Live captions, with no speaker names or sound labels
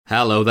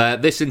Hello there.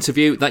 This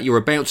interview that you're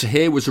about to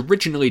hear was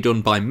originally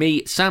done by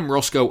me, Sam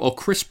Roscoe, or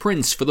Chris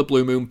Prince for the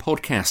Blue Moon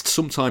podcast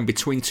sometime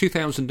between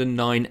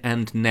 2009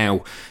 and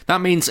now.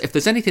 That means if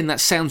there's anything that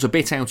sounds a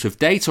bit out of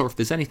date, or if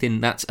there's anything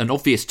that's an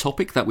obvious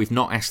topic that we've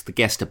not asked the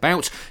guest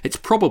about, it's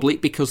probably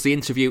because the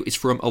interview is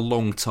from a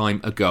long time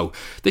ago.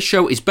 This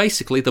show is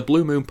basically the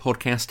Blue Moon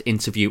podcast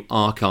interview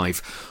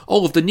archive.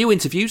 All of the new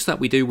interviews that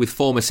we do with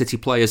former City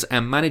players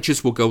and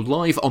managers will go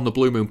live on the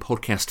Blue Moon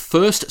podcast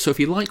first, so if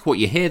you like what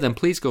you hear, then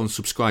please go and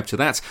subscribe to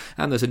that,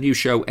 and there's a new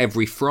show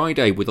every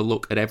Friday with a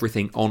look at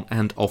everything on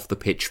and off the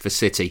pitch for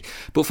City.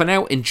 But for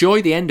now,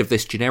 enjoy the end of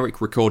this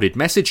generic recorded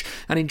message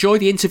and enjoy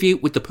the interview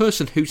with the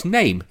person whose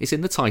name is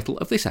in the title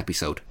of this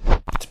episode.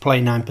 To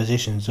play 9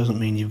 positions doesn't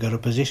mean you've got a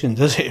position,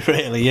 does it,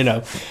 really,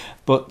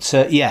 But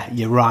yeah,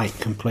 you're right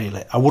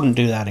completely. I wouldn't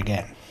do that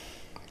again.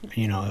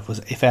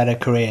 If I had a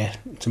career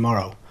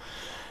tomorrow,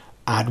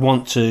 I'd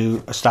want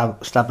to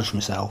establish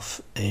myself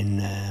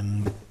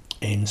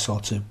in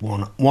sort of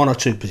one or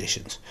two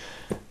positions,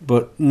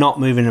 but not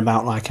moving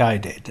about like I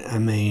did. I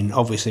mean,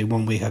 obviously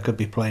one week I could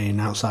be playing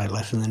outside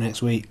left and the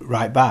next week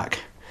right back.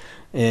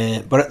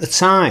 But at the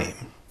time,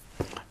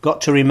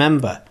 got to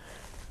remember,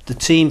 the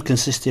team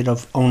consisted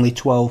of only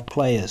 12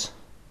 players.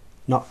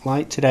 Not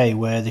like today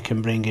where they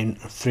can bring in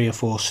 3 or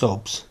 4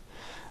 subs.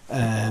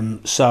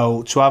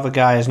 So to have a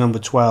guy as number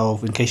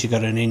 12 in case you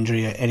got an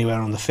injury anywhere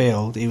on the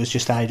field, it was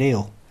just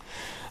ideal.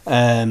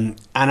 And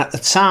at the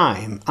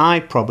time, I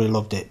probably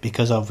loved it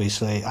because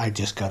obviously I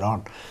just got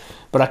on.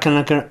 But I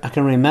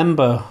can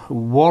remember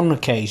one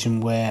occasion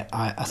where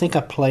I think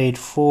I played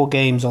 4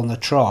 games on the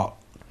trot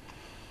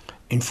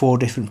in 4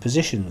 different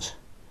positions.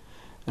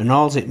 And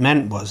all it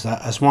meant was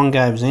that as one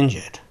guy was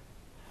injured,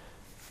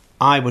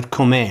 I would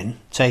come in,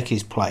 take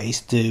his place,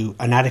 do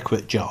an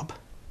adequate job.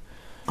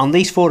 On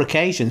these 4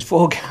 occasions,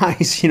 4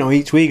 guys,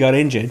 each week got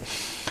injured.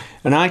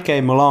 And I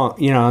came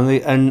along,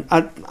 and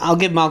I'll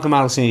give Malcolm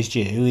Allison his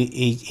due.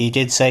 He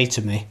did say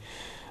to me,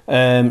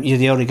 you're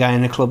the only guy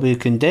in the club who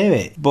can do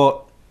it.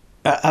 But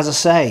as I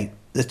say,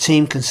 the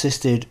team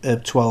consisted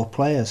of 12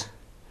 players.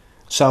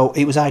 So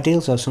it was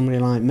ideal to have somebody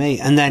like me.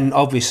 And then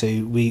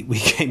obviously we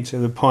came to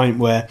the point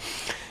where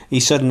he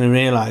suddenly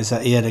realised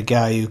that he had a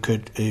guy who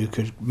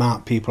could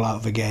mark people out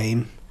of a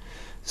game.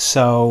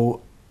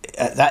 So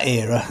at that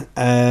era,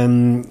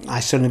 I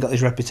suddenly got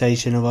this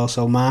reputation of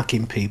also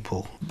marking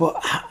people.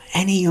 But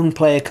any young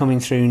player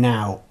coming through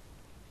now,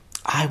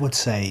 I would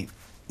say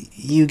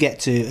you get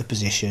to a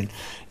position,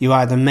 you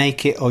either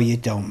make it or you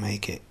don't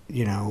make it.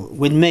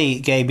 With me,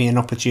 it gave me an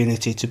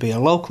opportunity to be a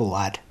local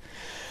lad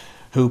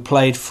who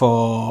played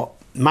for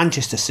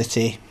Manchester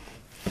City,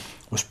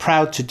 was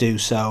proud to do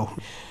so,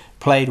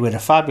 played with a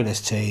fabulous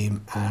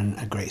team and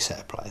a great set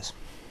of players.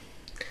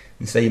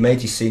 And so you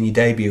made your senior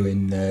debut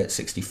in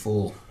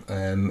 .64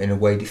 in a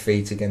away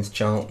defeat against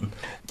Charlton.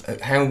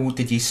 How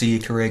did you see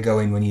your career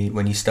going when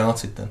you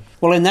started then?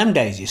 Well, in them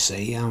days, you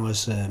see, I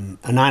was a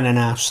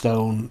 9.5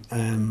 stone,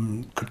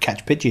 could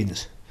catch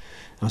pigeons.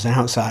 I was an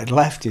outside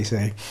left, you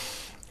see.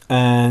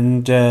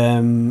 And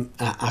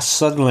I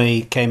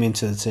suddenly came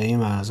into the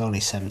team. I was only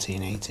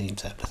 17, 18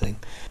 type of thing.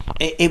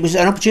 It was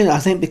an opportunity, I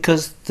think,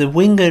 because the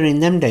winger in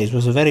them days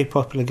was a very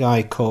popular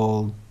guy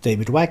called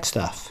David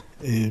Wagstaff,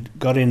 who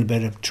got in a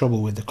bit of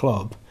trouble with the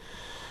club.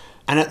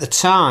 And at the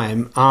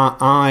time,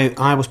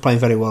 I was playing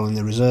very well in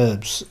the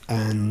reserves,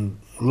 and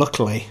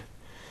luckily,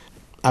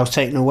 I was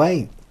taken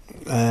away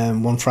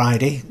one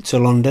Friday to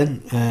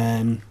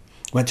London.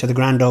 Went to the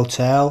Grand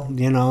Hotel,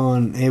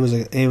 and he was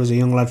a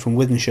young lad from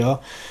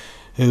Wythenshawe,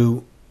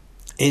 who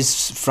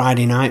his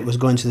Friday night was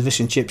going to the fish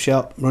and chip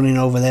shop, running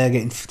over there,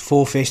 getting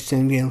 4 fish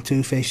and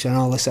 2 fish and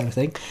all this sort of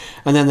thing.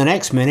 And then the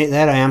next minute,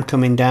 there I am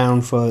coming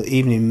down for the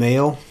evening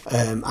meal.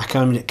 I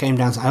came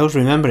down. I always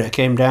remember it. I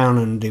came down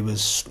and there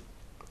was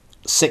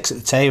 6 at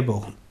the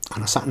table,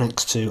 and I sat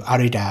next to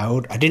Harry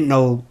Dowd. I didn't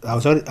know I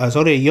was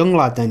only a young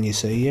lad then, you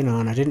see, and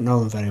I didn't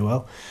know them very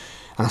well.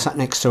 And I sat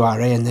next to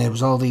Harry, and there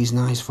was all these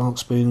nice fork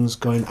spoons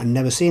going. I'd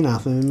never seen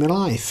half of them in my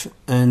life,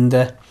 and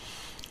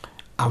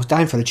I was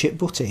dying for a chip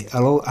butty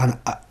and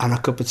a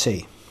cup of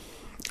tea.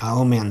 I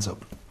hold my hands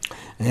up,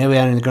 and here we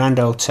are in the Grand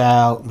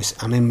Hotel.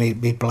 I'm in my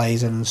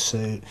blazer and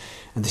suit,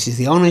 and this is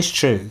the honest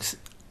truth.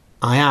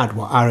 I had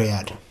what Harry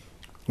had.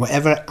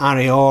 Whatever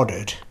Harry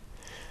ordered,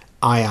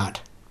 I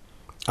had.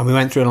 And we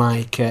went through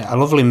like a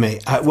lovely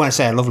meal. When I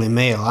say a lovely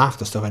meal,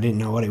 after stuff, I didn't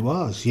know what it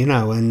was,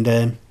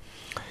 and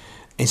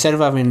instead of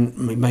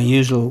having my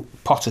usual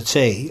pot of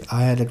tea,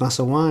 I had a glass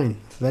of wine.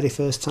 The very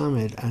first time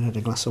I had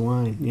a glass of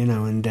wine,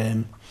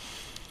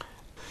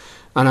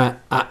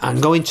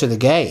 and going to the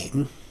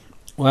game,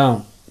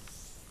 well,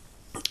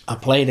 I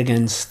played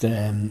against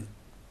a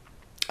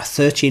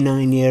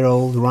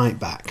 39-year-old right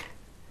back.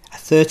 A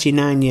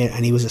 39-year,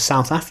 and he was a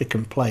South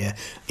African player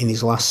in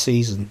his last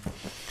season.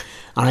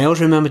 And I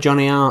always remember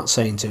Johnny Hart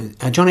saying to me,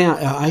 Johnny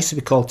Hart, I used to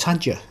be called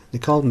Tadger. They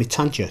called me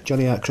Tadger.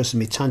 Johnny Hart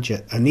christened me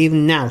Tadger. And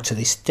even now, to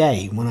this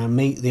day, when I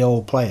meet the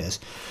old players,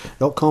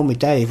 don't call me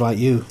Dave like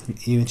you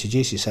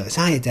introduce yourself. It's,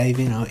 hiya Dave,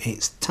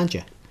 it's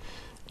Tadger.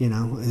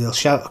 They'll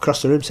shout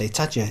across the room, say,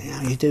 Tadger,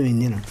 how you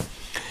doing,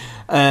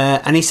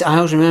 And I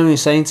always remember him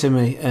saying to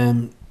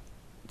me,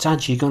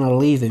 Tad, you're going to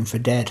leave him for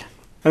dead.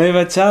 And if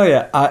I tell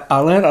you, I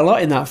learned a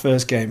lot in that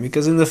first game,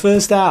 because in the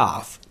first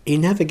half, he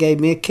never gave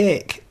me a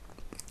kick.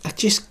 I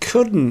just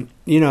couldn't,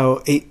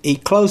 he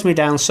closed me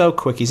down so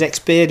quick. His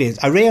experience,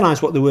 I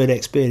realised what the word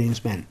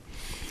experience meant.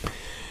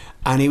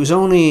 And it was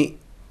only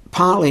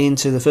partly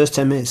into the first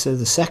 10 minutes of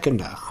the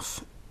second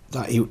half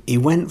that he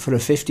went for a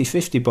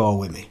 50-50 ball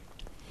with me.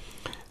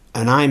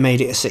 And I made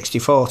it a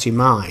 60-40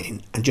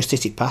 mine and just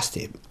hit it past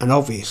him. And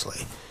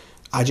obviously,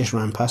 I just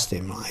ran past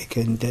him,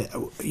 and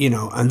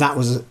that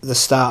was the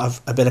start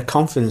of a bit of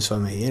confidence for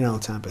me,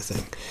 type of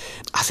thing.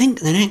 I think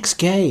the next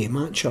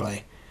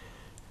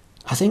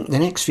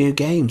few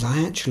games,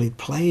 I actually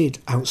played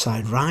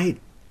outside right.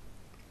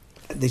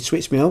 They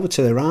switched me over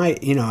to the right,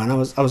 and I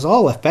was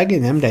all left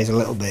pegging them days a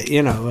little bit,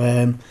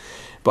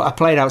 but I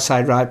played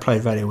outside right,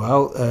 played very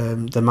well.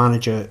 The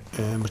manager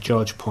was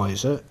George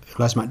Poyser.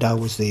 Les McDowell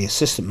was the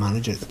assistant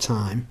manager at the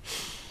time.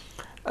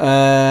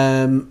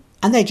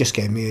 And they just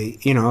gave me,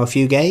 a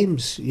few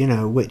games,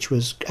 which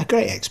was a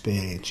great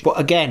experience. But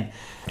again,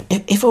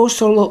 if I was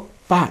to look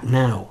back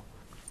now,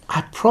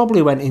 I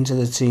probably went into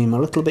the team a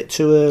little bit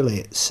too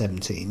early at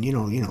 17,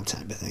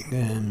 type of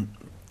thing.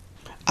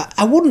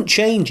 I wouldn't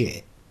change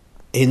it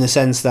in the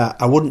sense that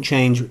I wouldn't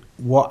change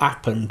what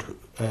happened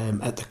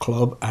at the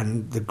club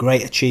and the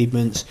great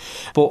achievements.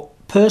 But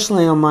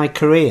personally on my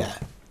career,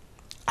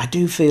 I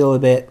do feel a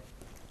bit,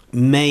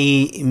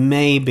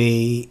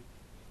 maybe,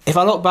 if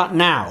I look back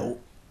now,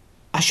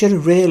 I should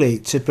have really,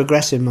 to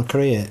progress in my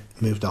career,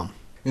 moved on.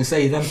 And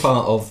say you're then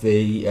part of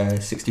the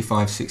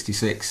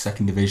 65-66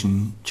 Second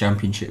Division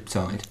Championship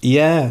side.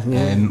 Yeah.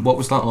 What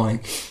was that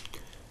like?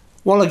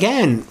 Well,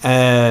 again,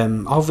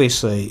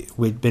 obviously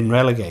we'd been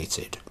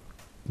relegated.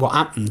 What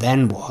happened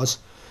then was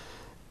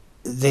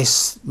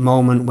this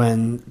moment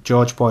when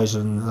George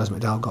Poyser and Les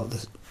McDowell got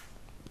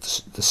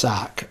the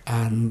sack,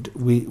 and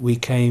we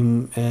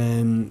came.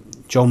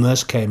 Joe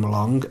Mercer came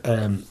along,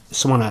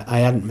 someone I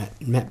hadn't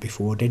met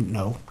before, didn't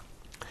know.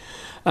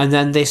 And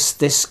then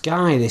this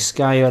guy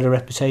who had a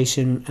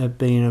reputation of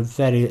being a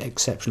very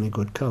exceptionally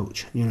good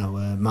coach,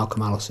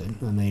 Malcolm Allison.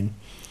 I mean,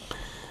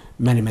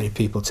 many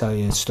people tell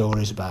you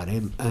stories about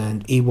him,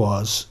 and he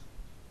was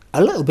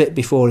a little bit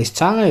before his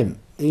time.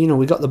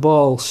 We got the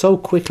ball so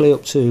quickly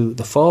up to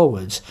the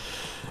forwards,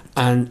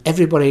 and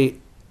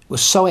everybody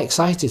was so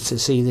excited to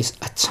see this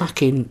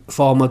attacking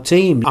form of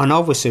team. And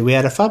obviously we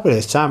had a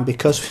fabulous time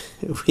because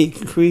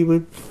we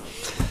were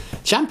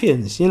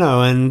champions,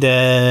 and...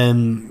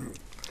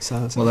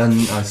 Well, then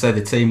I say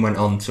the team went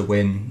on to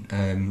win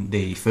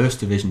the First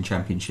Division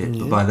Championship,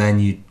 but by then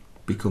you'd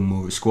become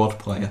more of a squad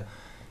player.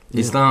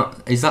 Is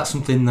that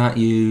something that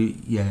you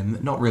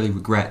not really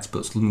regret,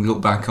 but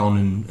look back on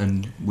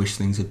and wish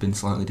things had been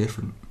slightly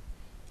different?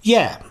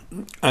 Yeah,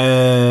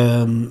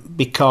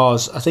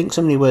 because I think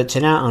somebody worked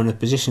it out on the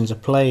positions I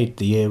played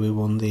the year we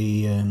won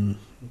the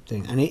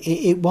thing, and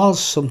it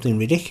was something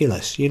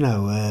ridiculous,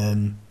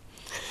 and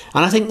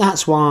I think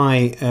that's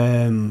why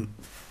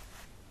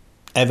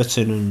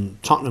Everton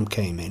and Tottenham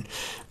came in.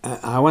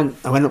 I went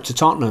up to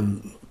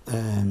Tottenham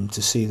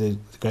to see the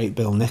great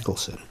Bill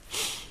Nicholson,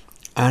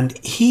 and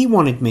he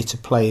wanted me to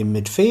play in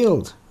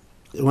midfield.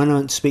 When I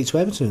went to speak to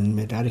Everton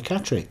with Harry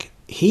Catterick,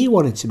 he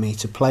wanted me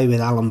to play with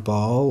Alan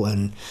Ball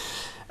and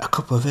a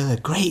couple of other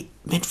great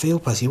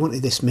midfield players. He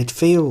wanted this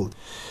midfield.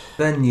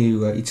 Then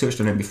you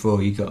touched on it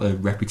before, you got a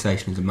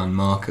reputation as a man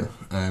marker.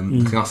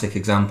 The classic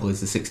example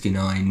is the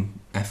 69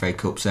 FA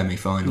Cup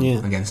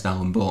semi-final against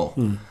Alan Ball.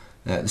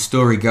 The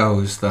story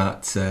goes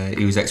that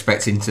he was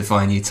expecting to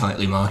find you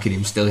tightly marking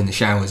him still in the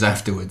showers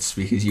afterwards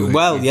because you were...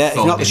 Well, yeah,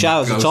 not the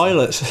showers, the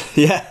toilets.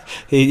 He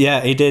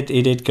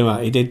did come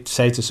out. He did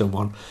say to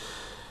someone,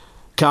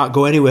 "Can't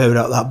go anywhere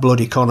without that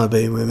bloody Connor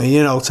being with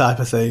me," type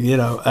of thing,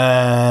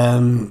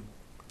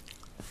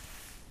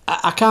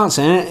 I can't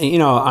say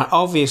anything,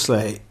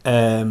 obviously,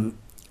 the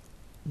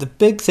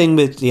big thing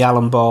with the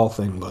Alan Ball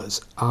thing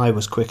was I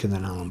was quicker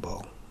than Alan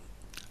Ball.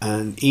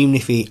 And even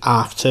if he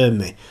half-turned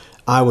me,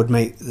 I would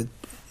make the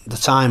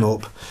time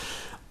up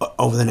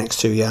over the next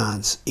 2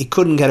 yards. He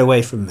couldn't get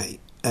away from me.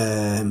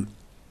 And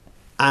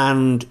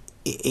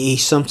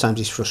sometimes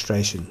his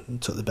frustration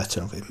took the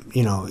better of him.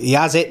 He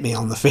has hit me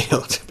on the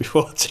field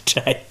before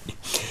today.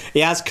 He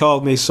has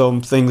called me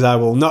some things I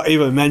will not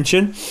even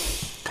mention.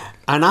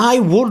 And I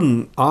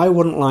wouldn't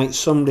like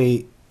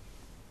somebody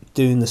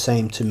doing the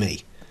same to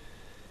me.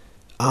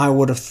 I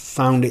would have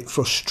found it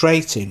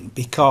frustrating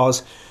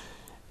because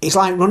it's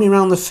like running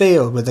around the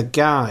field with a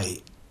guy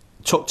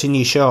tucked in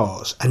your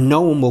shorts and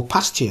no one will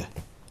pass you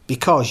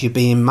because you're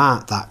being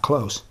marked that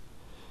close.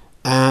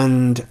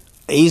 And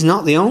he's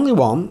not the only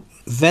one.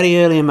 Very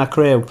early in my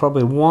career,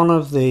 probably one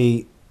of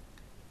the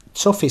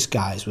toughest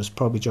guys was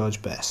probably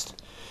George Best.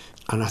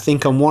 And I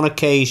think on one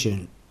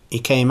occasion he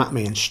came at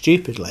me and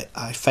stupidly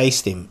I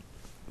faced him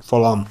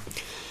full on.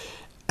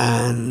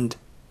 And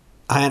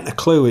I hadn't a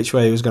clue which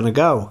way he was going to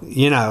go.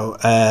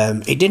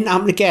 It didn't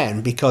happen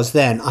again because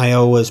then I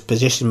always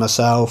positioned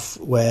myself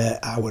where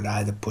I would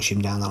either push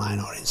him down the line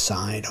or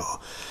inside,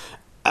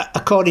 or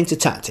according to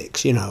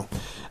tactics, you know.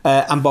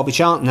 And Bobby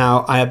Charlton,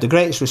 now, I have the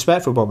greatest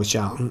respect for Bobby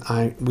Charlton.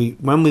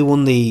 When we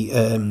won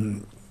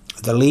the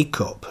League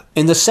Cup,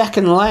 in the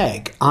second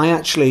leg, I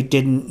actually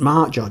didn't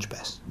mark George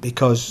Best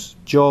because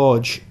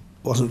George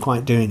wasn't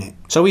quite doing it.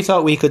 So we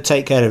thought we could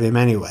take care of him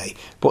anyway.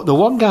 But the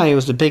one guy who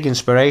was the big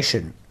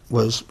inspiration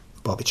was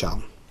Bobby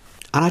Charlton.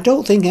 And I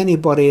don't think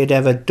anybody had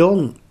ever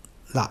done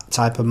that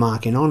type of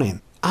marking on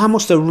him. I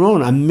must have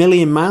run a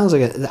million miles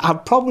against...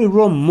 I've probably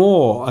run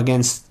more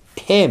against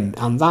him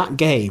and that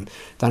game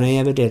than I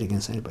ever did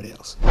against anybody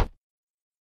else.